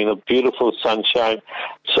country, a beautiful sunshine,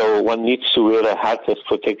 so one needs to wear a hat as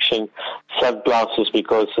protection, sunglasses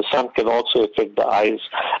because the sun can also affect the eyes,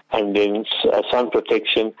 and then sun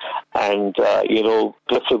protection, and,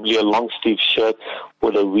 preferably a long-sleeve shirt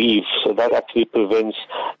with a weave, so that actually prevents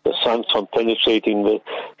the sun from penetrating the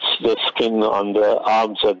skin on the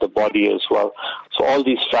arms and the body as well. So all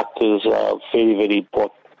these factors are very, very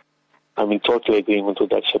important. I'm in total agreement with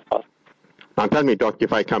that, Shapat. Now tell me, Doc,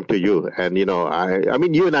 if I come to you, and you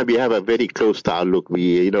and I, we have a very close look.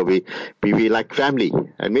 We like family,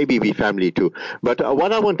 and maybe we family too. But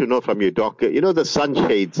what I want to know from you, Doc, the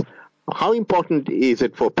sunshades, how important is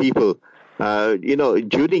it for people,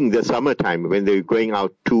 during the summertime when they're going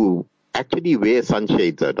out to actually wear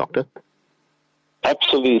sunshades, Doctor?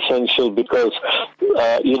 Absolutely essential because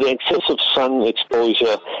excessive sun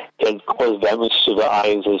exposure can cause damage to the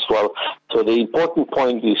eyes as well. So the important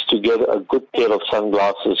point is to get a good pair of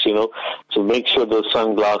sunglasses, to make sure those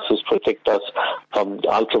sunglasses protect us from the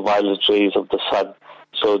ultraviolet rays of the sun.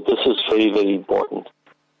 So this is very, very important.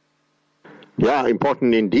 Yeah,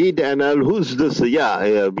 important indeed. And who's this? We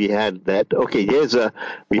had that. Okay, yes,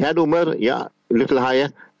 we had Umar. Yeah, a little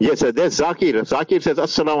higher. Yes, there's Zakir. Zakir says,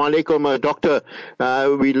 Assalamu alaikum, Doctor.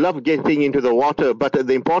 We love getting into the water, but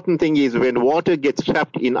the important thing is when water gets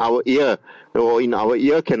trapped in our ear or in our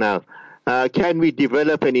ear canal, can we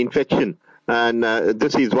develop an infection? And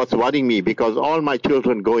this is what's worrying me because all my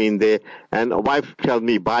children go in there and a wife tells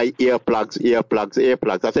me, buy earplugs.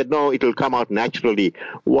 I said, no, it will come out naturally.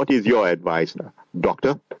 What is your advice,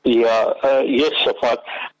 Doctor? Yeah, yes, Shafat.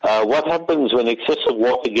 What happens when excessive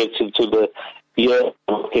water gets into the ear,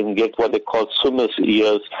 one can get what they call swimmer's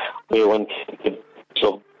ears, where one can get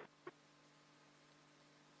of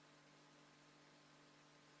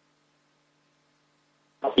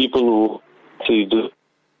people who actually do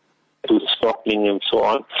stocking and so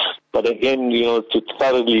on. But again, to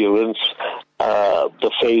thoroughly rinse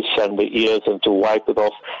the face and the ears and to wipe it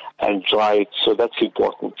off and dry it. So that's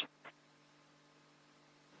important.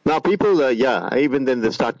 Now, people, even then they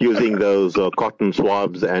start using those cotton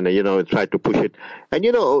swabs and, try to push it.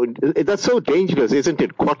 And, that's so dangerous, isn't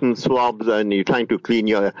it? Cotton swabs, and you're trying to clean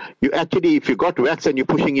you actually, if you got wax and you're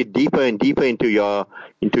pushing it deeper and deeper into your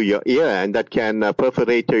ear, and that can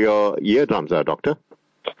perforate your eardrums, Doctor.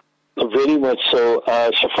 Very much so.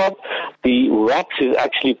 Shafat, the wax is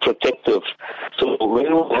actually protective. So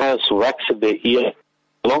when one has wax in the ear,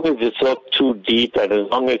 as long as it's not too deep and as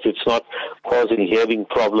long as it's not causing hearing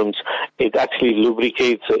problems, it actually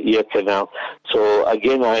lubricates the ear canal. So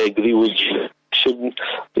again, I agree with you. Shouldn't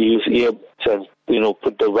use earbuds and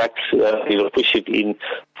put the wax, push it in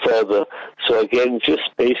further. So again, just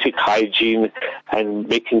basic hygiene and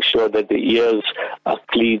making sure that the ears are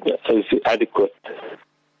clean is adequate.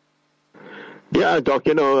 Yeah, Doc,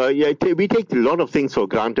 we take a lot of things for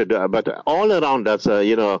granted, but all around us,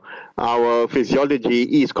 our physiology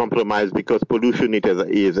is compromised because pollution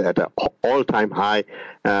is at an all-time high,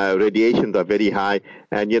 radiations are very high,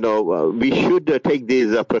 and, we should take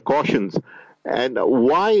these precautions. And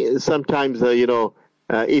why sometimes,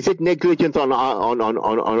 is it negligence on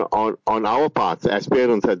our parts as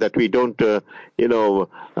parents that we don't,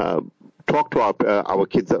 talk to our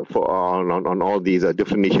kids on all these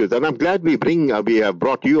different issues? And I'm glad we have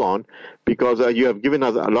brought you on because you have given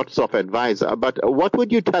us lots of advice. But what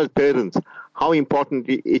would you tell parents how important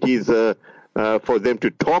it is for them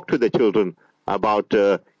to talk to the children about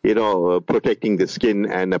protecting the skin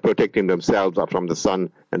and protecting themselves from the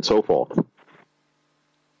sun and so forth?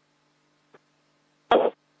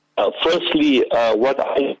 Firstly, what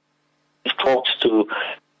I talk to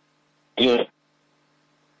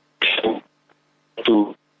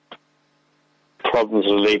to problems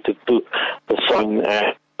related to the sun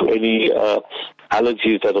and any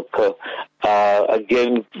allergies that occur.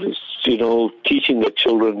 Again, teaching the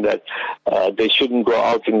children that they shouldn't go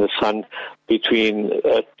out in the sun between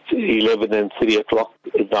 11 and 3 o'clock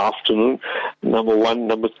in the afternoon, number one.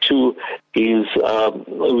 Number two is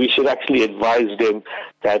we should actually advise them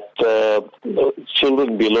that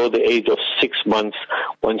children below the age of 6 months,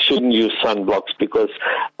 one shouldn't use sunblocks because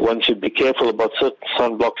one should be careful about certain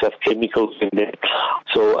sunblocks have chemicals in there.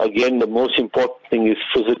 So again, the most important thing is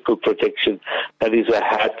physical protection. That is a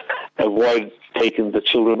hat. Avoid taking the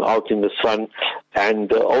children out in the sun,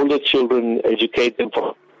 and older children, educate them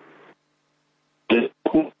for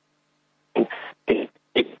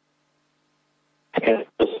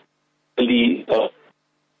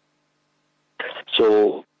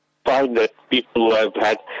so find that people who have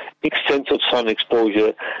had extensive sun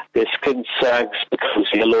exposure, their skin sags, becomes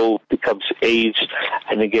yellow, becomes aged,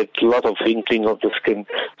 and they get a lot of wrinkling of the skin.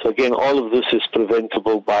 So again, all of this is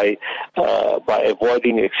preventable by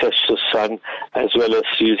avoiding excessive sun as well as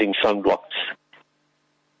using sunblocks.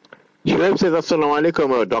 Shoaib says, Assalamu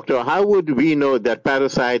alaikum, Doctor. How would we know that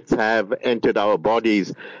parasites have entered our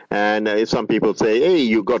bodies? And some people say, hey,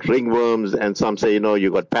 you got ringworms, and some say,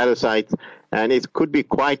 you got parasites. And it could be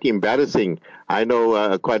quite embarrassing. I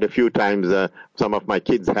know quite a few times some of my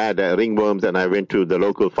kids had ringworms, and I went to the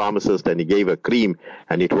local pharmacist, and he gave a cream,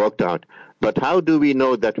 and it worked out. But how do we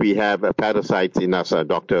know that we have parasites in us,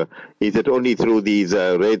 Doctor? Is it only through these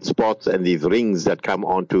red spots and these rings that come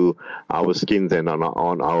onto our skins and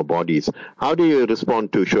on our bodies? How do you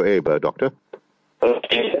respond to Shoaib, Doctor?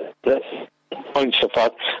 Okay, that's the point,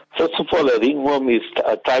 Shafat. First of all, a ringworm is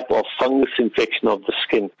a type of fungus infection of the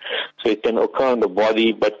skin. So it can occur on the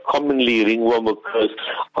body, but commonly ringworm occurs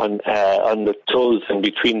on the toes and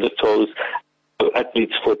between the toes,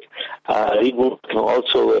 athlete's foot. Ringworm can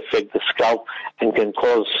also affect the scalp and can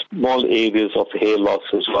cause small areas of hair loss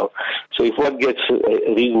as well. So if one gets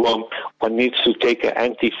a ringworm, one needs to take an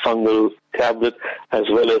antifungal tablet as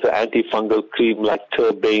well as an antifungal cream like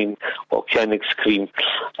Turbane or Canix cream.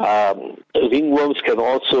 Ringworms can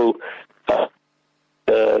also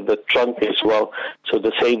the trunk as well, so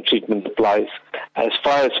the same treatment applies. As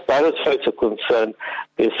far as parasites are concerned,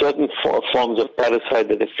 there are certain forms of parasite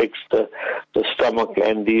that affects the stomach,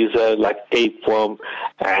 and these are like tapeworm,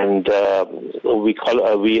 and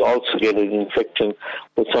we also get an infection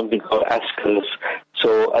with something called Ascaris.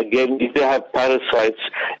 So again, if they have parasites,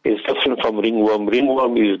 it's different from ringworm.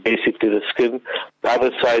 Ringworm is basically the skin.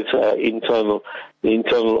 Parasites are internal, the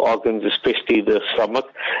internal organs, especially the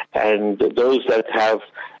stomach, and those that have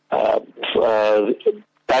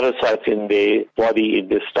parasites in their body, in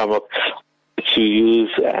their stomach, which to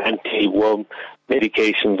use anti-worm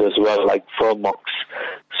medications as well, like Fermox.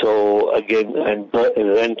 So again, and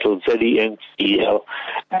rental, ZENTEL.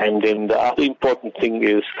 And then the other important thing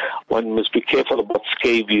is one must be careful about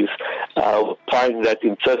scabies. Find that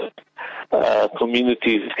in certain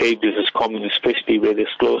communities, scabies is common, especially where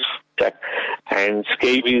there's close contact. And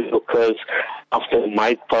scabies occurs after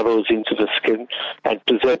mite burrows into the skin and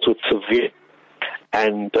presents with severe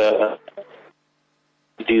and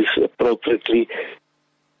these appropriately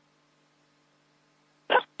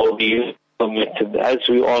or be used. As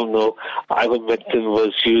we all know, ivermectin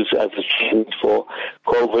was used as a treatment for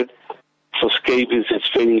COVID. For scabies, it's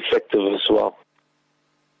very effective as well.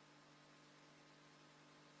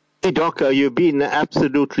 Hey, Doc, you've been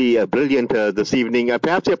absolutely brilliant this evening.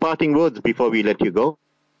 Perhaps your parting words before we let you go.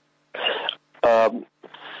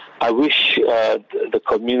 I wish the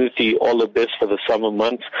community all the best for the summer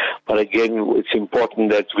months, but again, it's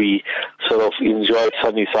important that we sort of enjoy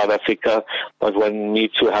sunny South Africa, but one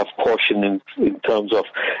needs to have caution in terms of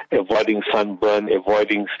avoiding sunburn,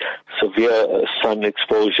 avoiding severe sun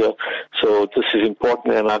exposure. So this is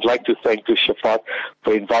important, and I'd like to thank you, Shafat,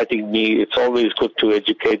 for inviting me. It's always good to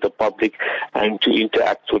educate the public and to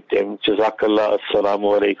interact with them. Jazakallah,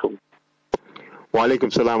 assalamu alaikum. Wa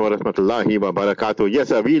alaikum salam wa rahmatullahi wa barakatuh.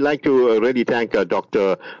 Yes, we like to really thank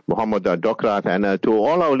Dr. Muhammad Docrat, and to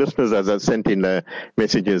all our listeners as sent in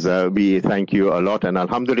messages, we thank you a lot, and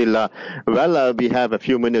alhamdulillah. Well, we have a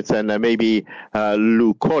few minutes, and maybe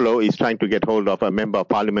Lukolo is trying to get hold of a member of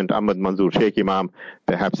parliament, Ahmed Manzoor Sheikh Imam.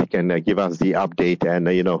 Perhaps he can give us the update, and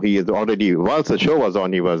he is already, whilst the show was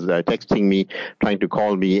on, he was texting me, trying to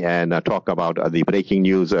call me and talk about the breaking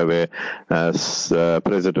news where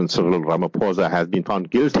President Cyril Ramaphosa has been found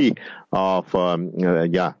guilty of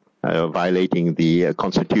violating the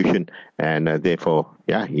constitution, and therefore,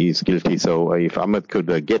 he's guilty. So if Ahmed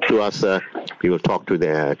could get to us, we will talk to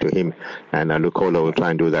him, and Lukolo will try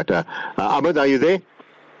and do that. Ahmed, are you there?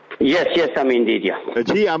 Yes, I'm indeed, yeah.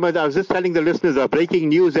 Gee, Ahmed, I was just telling the listeners breaking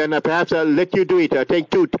news, and perhaps I'll let you do it. Take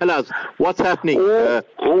two. Tell us what's happening. Well,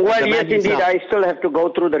 yes, indeed. I still have to go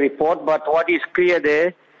through the report, but what is clear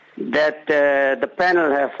there, that the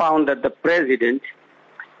panel have found that the president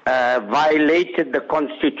violated the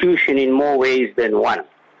constitution in more ways than one.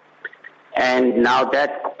 And now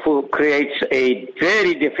that creates a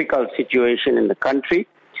very difficult situation in the country,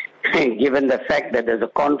 given the fact that there's a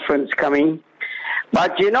conference coming.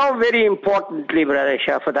 But very importantly, Brother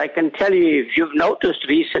Shafat, I can tell you, if you've noticed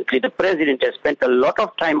recently, the president has spent a lot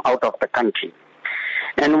of time out of the country.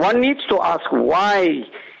 And one needs to ask, why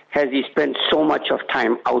has he spent so much of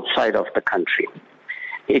time outside of the country?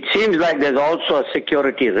 It seems like there's also a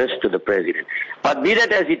security risk to the president. But be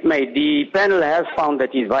that as it may, the panel has found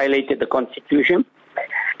that he's violated the constitution.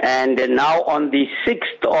 And now on the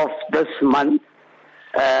 6th of this month,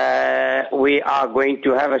 we are going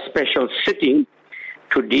to have a special sitting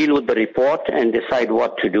to deal with the report and decide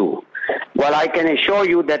what to do. Well, I can assure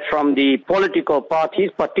you that from the political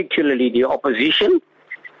parties, particularly the opposition,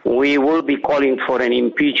 we will be calling for an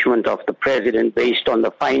impeachment of the president based on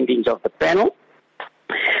the findings of the panel.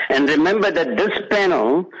 And remember that this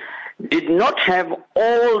panel did not have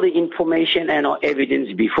all the information and or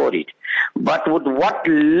evidence before it. But with what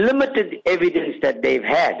limited evidence that they've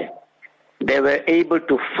had, they were able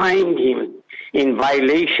to find him in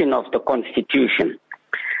violation of the constitution.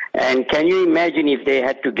 And can you imagine if they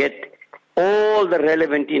had to get all the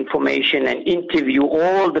relevant information and interview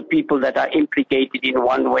all the people that are implicated in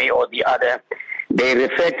one way or the other? They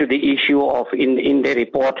refer to the issue of, in the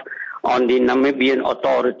report on the Namibian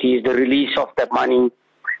authorities, the release of the money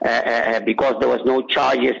because there was no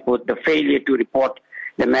charges, but the failure to report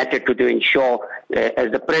the matter to ensure,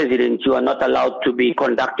 as the president, you are not allowed to be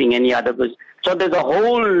conducting any other business. So there's a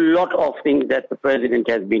whole lot of things that the president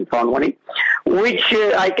has been found wanting, which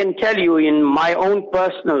I can tell you in my own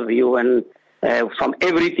personal view and from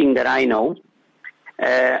everything that I know,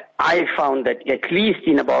 I found that at least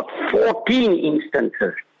in about 14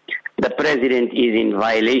 instances, the president is in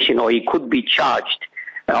violation, or he could be charged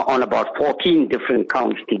on about 14 different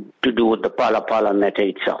counts to do with the Phala matter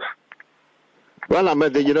itself. Well,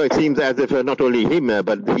 Ahmed, it seems as if not only him,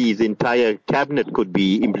 but his entire cabinet could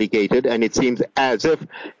be implicated, and it seems as if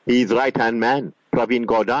his right-hand man, Pravin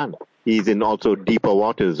Gordhan, is in also deeper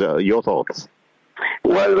waters. Your thoughts?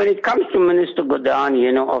 Well, when it comes to Minister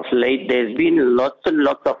Gordhan, of late, there's been lots and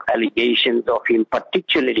lots of allegations of him,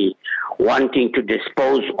 particularly wanting to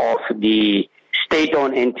dispose of the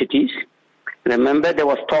state-owned entities. Remember, there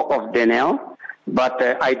was talk of Denel, but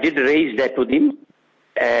I did raise that with him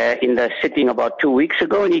in the sitting about 2 weeks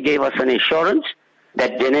ago, and he gave us an assurance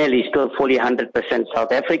that Denel is still fully 100%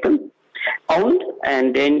 South African. owned,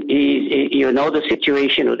 and then you know the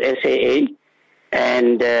situation with SAA,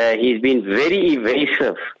 and he's been very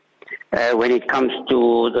evasive when it comes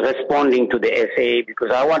to responding to the SAA,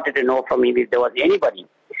 because I wanted to know from him if there was anybody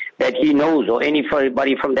that he knows or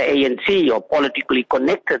anybody from the ANC or politically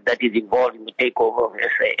connected that is involved in the takeover of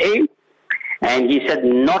SAA, and he said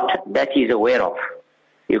not that he's aware of.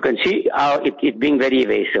 You can see how it being very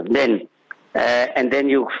evasive. Then, and then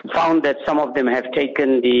you found that some of them have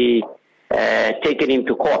taken him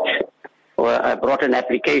to court or brought an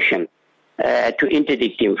application to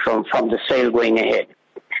interdict him from the sale going ahead,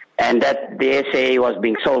 and that the SAA was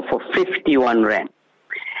being sold for 51 rand.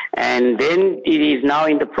 And then it is now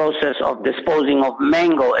in the process of disposing of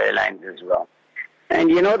Mango Airlines as well. And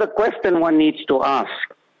you know, the question one needs to ask,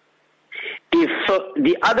 if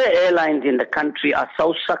the other airlines in the country are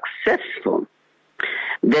so successful,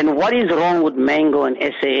 then what is wrong with Mango and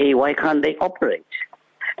SAA? Why can't they operate?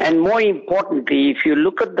 And more importantly, if you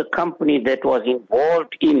look at the company that was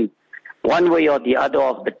involved in one way or the other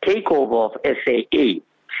of the takeover of SAA,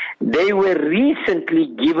 they were recently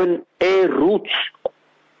given air routes,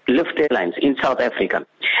 Lift Airlines in South Africa.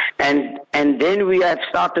 And then we have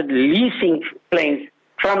started leasing planes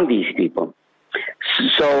from these people.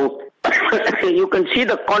 So you can see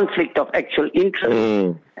the conflict of actual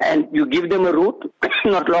interest. And you give them a route,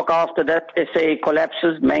 not long after that, SAA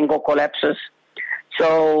collapses, Mango collapses.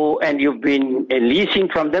 So, and you've been leasing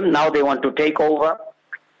from them, now they want to take over.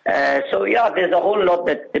 So yeah, there's a whole lot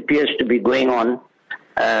that appears to be going on.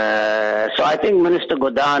 So I think Minister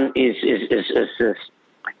Godhan is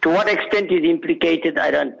to what extent he's implicated, I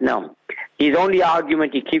don't know. His only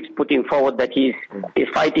argument he keeps putting forward that he's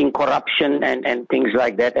fighting corruption and things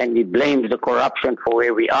like that, and he blames the corruption for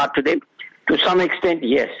where we are today. To some extent,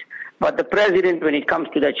 yes. But the president, when it comes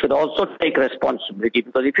to that, should also take responsibility,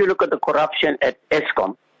 because if you look at the corruption at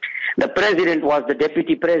Eskom, the president was the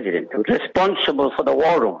deputy president, responsible for the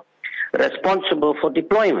war room, responsible for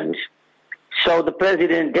deployments. So the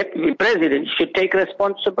president, deputy president, should take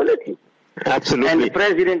responsibility. Absolutely. And the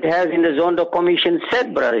president has in the Zondo Commission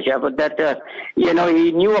said, Brother Jaffer, that,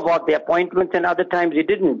 he knew about the appointments and other times he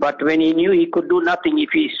didn't. But when he knew he could do nothing, if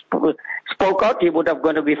he spoke out, he would have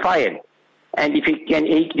going to be fired. And if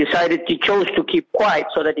he decided he chose to keep quiet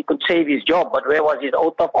so that he could save his job. But where was his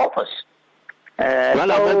oath of office?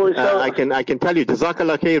 I can tell you,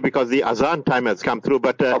 Jazakallah khair, because the Azan time has come through.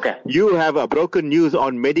 But you have broken news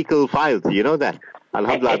on medical files. You know that.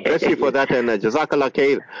 Alhamdulillah, bless you for that, and Jazakallah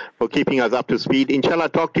khair for keeping us up to speed. Inshallah,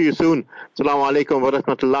 talk to you soon. Assalamu alaikum wa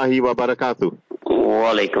rahmatullahi wa barakatuh.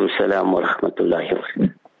 Wa alaikum salam wa rahmatullahi wa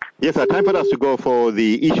barakatuh. Yes, time for us to go for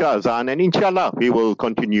the Isha Azan, and inshallah, we will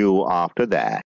continue after that.